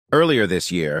Earlier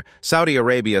this year, Saudi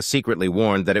Arabia secretly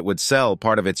warned that it would sell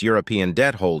part of its European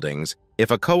debt holdings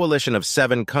if a coalition of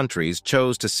 7 countries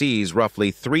chose to seize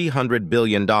roughly $300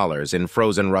 billion in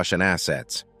frozen Russian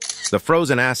assets. The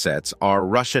frozen assets are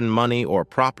Russian money or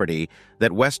property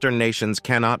that Western nations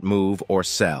cannot move or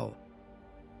sell.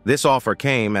 This offer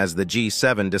came as the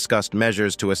G7 discussed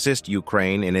measures to assist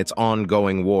Ukraine in its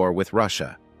ongoing war with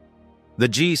Russia. The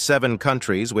G7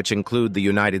 countries, which include the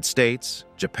United States,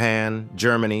 Japan,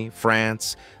 Germany,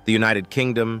 France, the United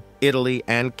Kingdom, Italy,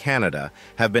 and Canada,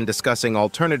 have been discussing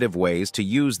alternative ways to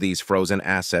use these frozen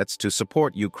assets to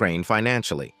support Ukraine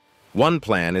financially. One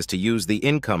plan is to use the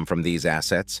income from these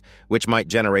assets, which might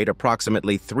generate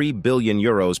approximately €3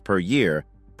 billion per year,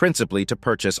 principally to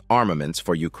purchase armaments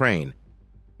for Ukraine.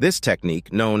 This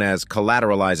technique, known as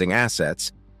collateralizing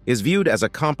assets, is viewed as a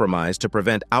compromise to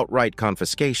prevent outright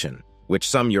confiscation, which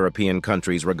some European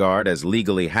countries regard as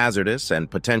legally hazardous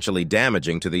and potentially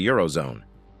damaging to the Eurozone.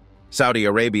 Saudi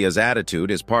Arabia's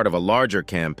attitude is part of a larger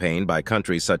campaign by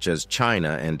countries such as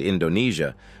China and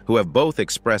Indonesia, who have both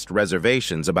expressed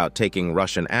reservations about taking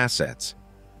Russian assets.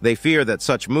 They fear that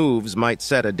such moves might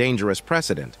set a dangerous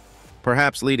precedent,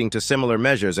 perhaps leading to similar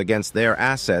measures against their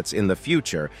assets in the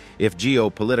future if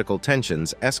geopolitical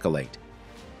tensions escalate.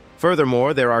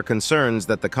 Furthermore, there are concerns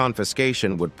that the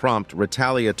confiscation would prompt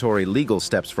retaliatory legal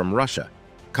steps from Russia,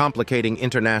 complicating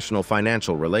international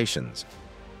financial relations.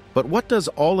 But what does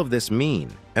all of this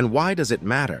mean, and why does it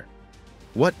matter?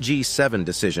 What G7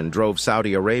 decision drove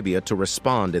Saudi Arabia to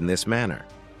respond in this manner?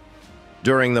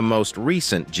 During the most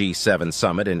recent G7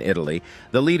 summit in Italy,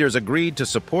 the leaders agreed to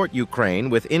support Ukraine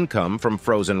with income from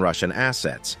frozen Russian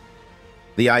assets.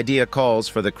 The idea calls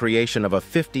for the creation of a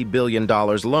 $50 billion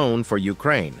loan for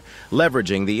Ukraine,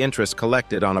 leveraging the interest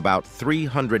collected on about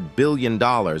 $300 billion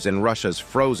in Russia's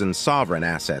frozen sovereign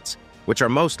assets, which are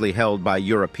mostly held by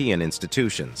European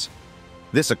institutions.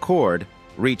 This accord,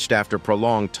 reached after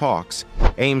prolonged talks,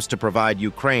 aims to provide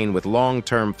Ukraine with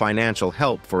long-term financial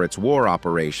help for its war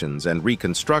operations and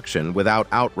reconstruction without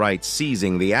outright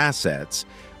seizing the assets,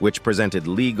 which presented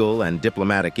legal and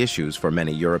diplomatic issues for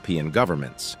many European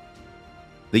governments.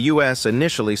 The U.S.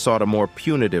 initially sought a more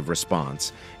punitive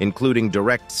response, including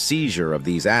direct seizure of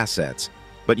these assets,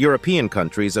 but European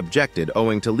countries objected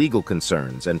owing to legal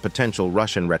concerns and potential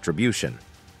Russian retribution.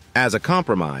 As a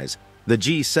compromise, the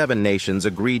G7 nations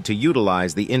agreed to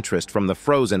utilize the interest from the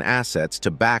frozen assets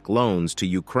to back loans to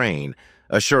Ukraine,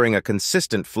 assuring a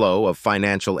consistent flow of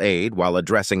financial aid while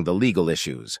addressing the legal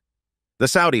issues. The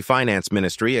Saudi Finance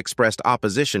Ministry expressed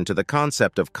opposition to the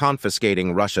concept of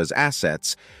confiscating Russia's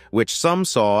assets, which some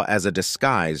saw as a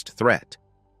disguised threat.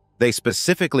 They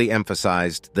specifically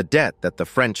emphasized the debt that the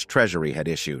French Treasury had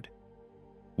issued.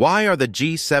 Why are the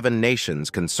G7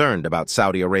 nations concerned about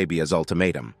Saudi Arabia's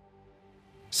ultimatum?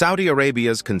 Saudi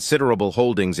Arabia's considerable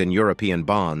holdings in European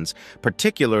bonds,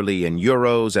 particularly in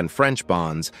euros and French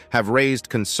bonds, have raised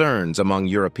concerns among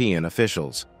European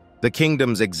officials. The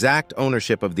kingdom's exact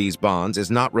ownership of these bonds is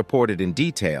not reported in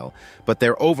detail, but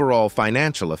their overall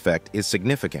financial effect is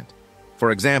significant.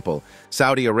 For example,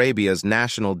 Saudi Arabia's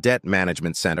National Debt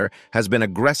Management Center has been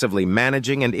aggressively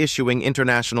managing and issuing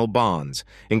international bonds,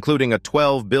 including a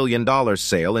 $12 billion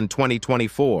sale in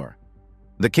 2024.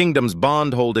 The kingdom's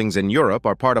bond holdings in Europe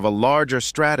are part of a larger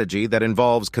strategy that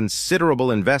involves considerable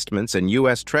investments in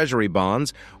U.S. Treasury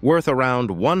bonds worth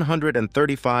around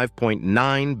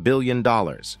 $135.9 billion,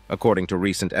 according to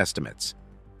recent estimates.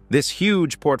 This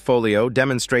huge portfolio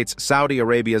demonstrates Saudi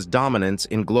Arabia's dominance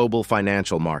in global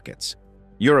financial markets.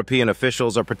 European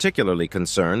officials are particularly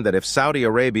concerned that if Saudi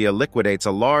Arabia liquidates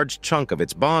a large chunk of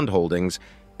its bond holdings,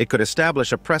 it could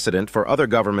establish a precedent for other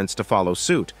governments to follow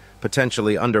suit,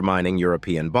 potentially undermining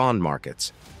European bond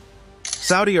markets.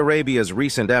 Saudi Arabia's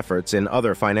recent efforts in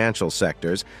other financial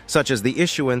sectors, such as the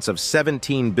issuance of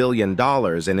 $17 billion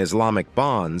in Islamic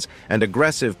bonds and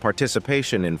aggressive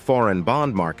participation in foreign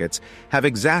bond markets, have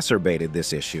exacerbated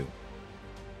this issue.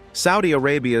 Saudi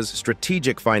Arabia's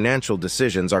strategic financial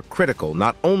decisions are critical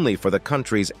not only for the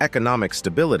country's economic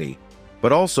stability,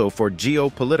 but also for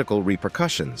geopolitical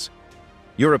repercussions.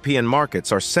 European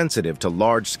markets are sensitive to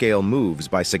large-scale moves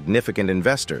by significant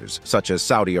investors, such as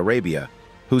Saudi Arabia,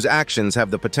 whose actions have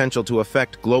the potential to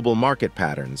affect global market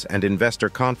patterns and investor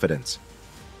confidence.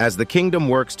 As the kingdom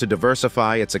works to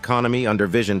diversify its economy under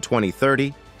Vision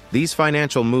 2030, these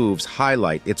financial moves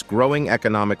highlight its growing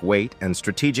economic weight and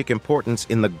strategic importance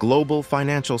in the global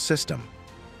financial system.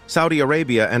 Saudi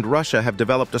Arabia and Russia have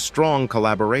developed a strong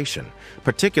collaboration,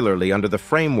 particularly under the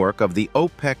framework of the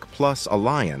OPEC Plus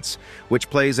alliance, which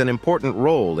plays an important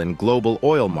role in global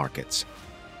oil markets.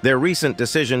 Their recent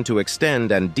decision to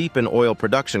extend and deepen oil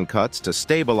production cuts to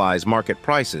stabilize market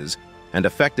prices and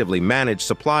effectively manage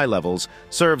supply levels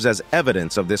serves as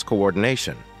evidence of this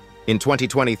coordination. In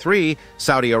 2023,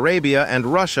 Saudi Arabia and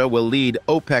Russia will lead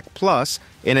OPEC+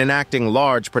 in enacting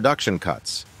large production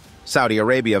cuts. Saudi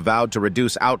Arabia vowed to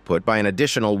reduce output by an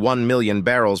additional 1 million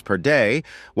barrels per day,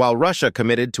 while Russia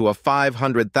committed to a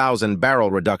 500,000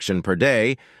 barrel reduction per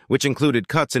day, which included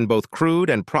cuts in both crude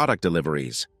and product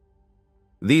deliveries.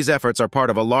 These efforts are part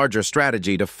of a larger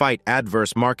strategy to fight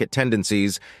adverse market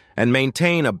tendencies and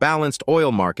maintain a balanced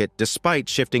oil market despite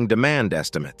shifting demand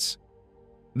estimates.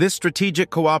 This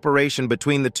strategic cooperation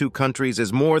between the two countries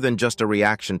is more than just a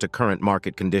reaction to current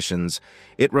market conditions.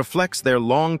 It reflects their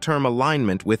long-term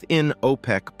alignment within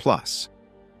OPEC+.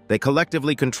 They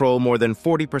collectively control more than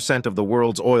 40% of the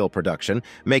world's oil production,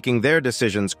 making their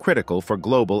decisions critical for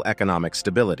global economic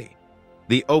stability.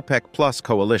 The OPEC+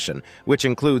 coalition, which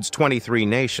includes 23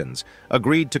 nations,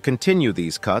 agreed to continue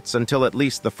these cuts until at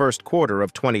least the first quarter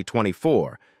of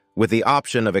 2024, with the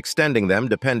option of extending them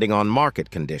depending on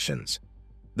market conditions.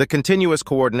 The continuous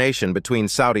coordination between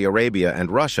Saudi Arabia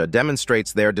and Russia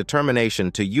demonstrates their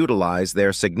determination to utilize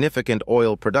their significant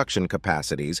oil production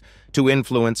capacities to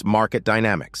influence market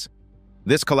dynamics.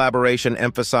 This collaboration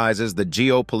emphasizes the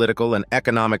geopolitical and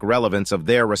economic relevance of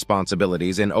their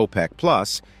responsibilities in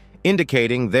OPEC+,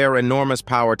 indicating their enormous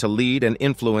power to lead and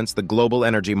influence the global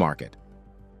energy market.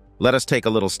 Let us take a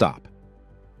little stop.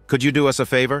 Could you do us a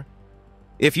favor?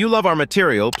 If you love our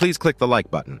material, please click the like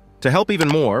button. To help even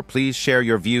more, please share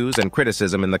your views and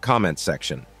criticism in the comments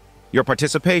section. Your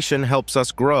participation helps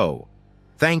us grow.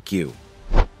 Thank you.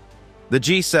 The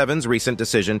G7's recent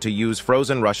decision to use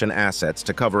frozen Russian assets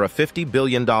to cover a $50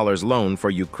 billion loan for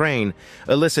Ukraine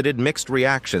elicited mixed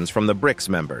reactions from the BRICS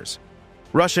members.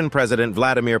 Russian President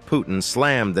Vladimir Putin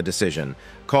slammed the decision,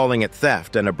 calling it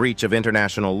theft and a breach of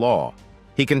international law.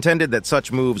 He contended that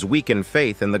such moves weaken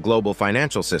faith in the global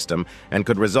financial system and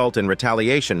could result in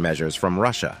retaliation measures from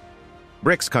Russia.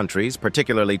 BRICS countries,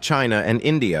 particularly China and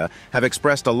India, have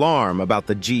expressed alarm about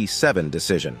the G7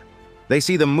 decision. They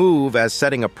see the move as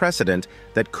setting a precedent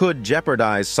that could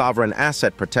jeopardize sovereign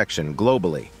asset protection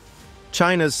globally.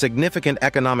 China's significant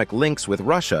economic links with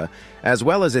Russia, as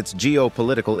well as its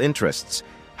geopolitical interests,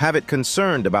 have it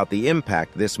concerned about the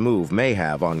impact this move may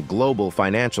have on global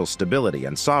financial stability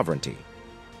and sovereignty.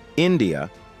 India,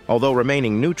 although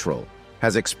remaining neutral,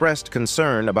 has expressed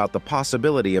concern about the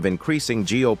possibility of increasing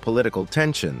geopolitical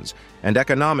tensions and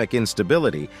economic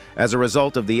instability as a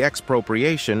result of the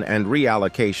expropriation and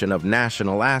reallocation of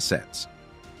national assets.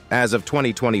 As of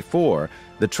 2024,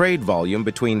 the trade volume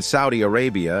between Saudi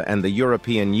Arabia and the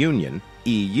European Union,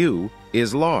 EU,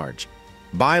 is large.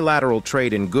 Bilateral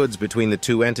trade in goods between the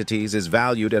two entities is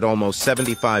valued at almost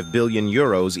 75 billion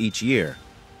euros each year.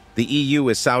 The EU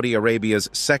is Saudi Arabia's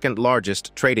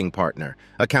second-largest trading partner,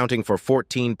 accounting for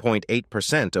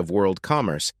 14.8% of world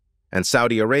commerce, and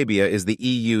Saudi Arabia is the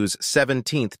EU's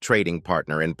 17th trading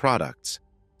partner in products.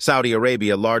 Saudi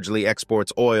Arabia largely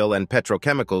exports oil and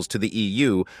petrochemicals to the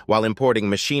EU while importing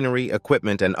machinery,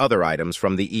 equipment, and other items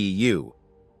from the EU.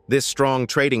 This strong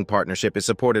trading partnership is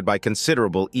supported by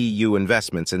considerable EU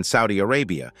investments in Saudi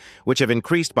Arabia, which have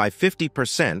increased by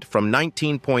 50% from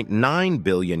 19.9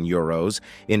 billion euros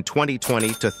in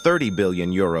 2020 to 30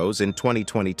 billion euros in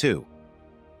 2022.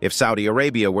 If Saudi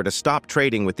Arabia were to stop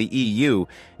trading with the EU,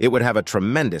 it would have a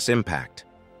tremendous impact.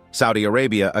 Saudi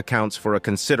Arabia accounts for a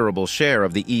considerable share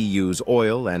of the EU's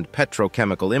oil and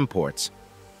petrochemical imports.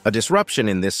 A disruption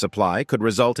in this supply could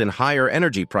result in higher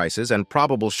energy prices and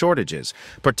probable shortages,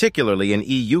 particularly in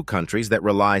EU countries that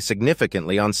rely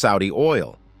significantly on Saudi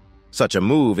oil. Such a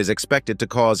move is expected to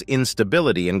cause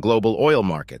instability in global oil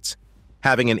markets,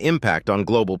 having an impact on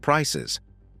global prices.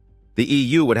 The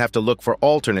EU would have to look for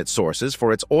alternate sources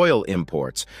for its oil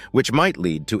imports, which might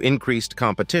lead to increased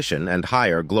competition and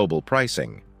higher global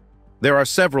pricing. There are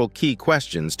several key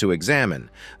questions to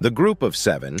examine. The Group of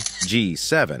Seven,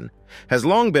 G7, has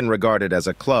long been regarded as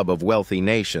a club of wealthy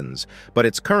nations, but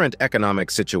its current economic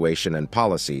situation and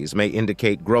policies may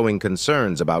indicate growing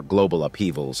concerns about global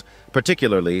upheavals,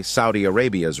 particularly Saudi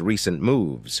Arabia's recent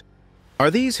moves. Are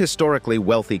these historically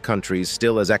wealthy countries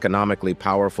still as economically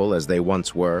powerful as they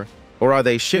once were? Or are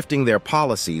they shifting their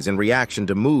policies in reaction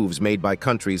to moves made by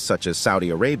countries such as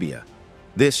Saudi Arabia?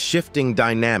 This shifting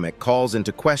dynamic calls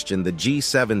into question the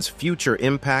G7's future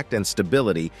impact and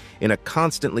stability in a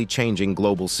constantly changing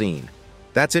global scene.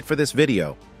 That's it for this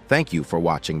video. Thank you for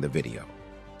watching the video.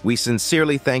 We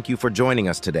sincerely thank you for joining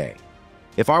us today.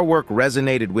 If our work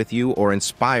resonated with you or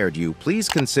inspired you, please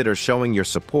consider showing your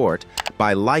support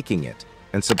by liking it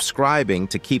and subscribing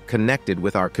to keep connected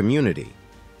with our community.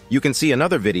 You can see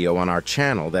another video on our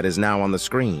channel that is now on the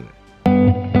screen.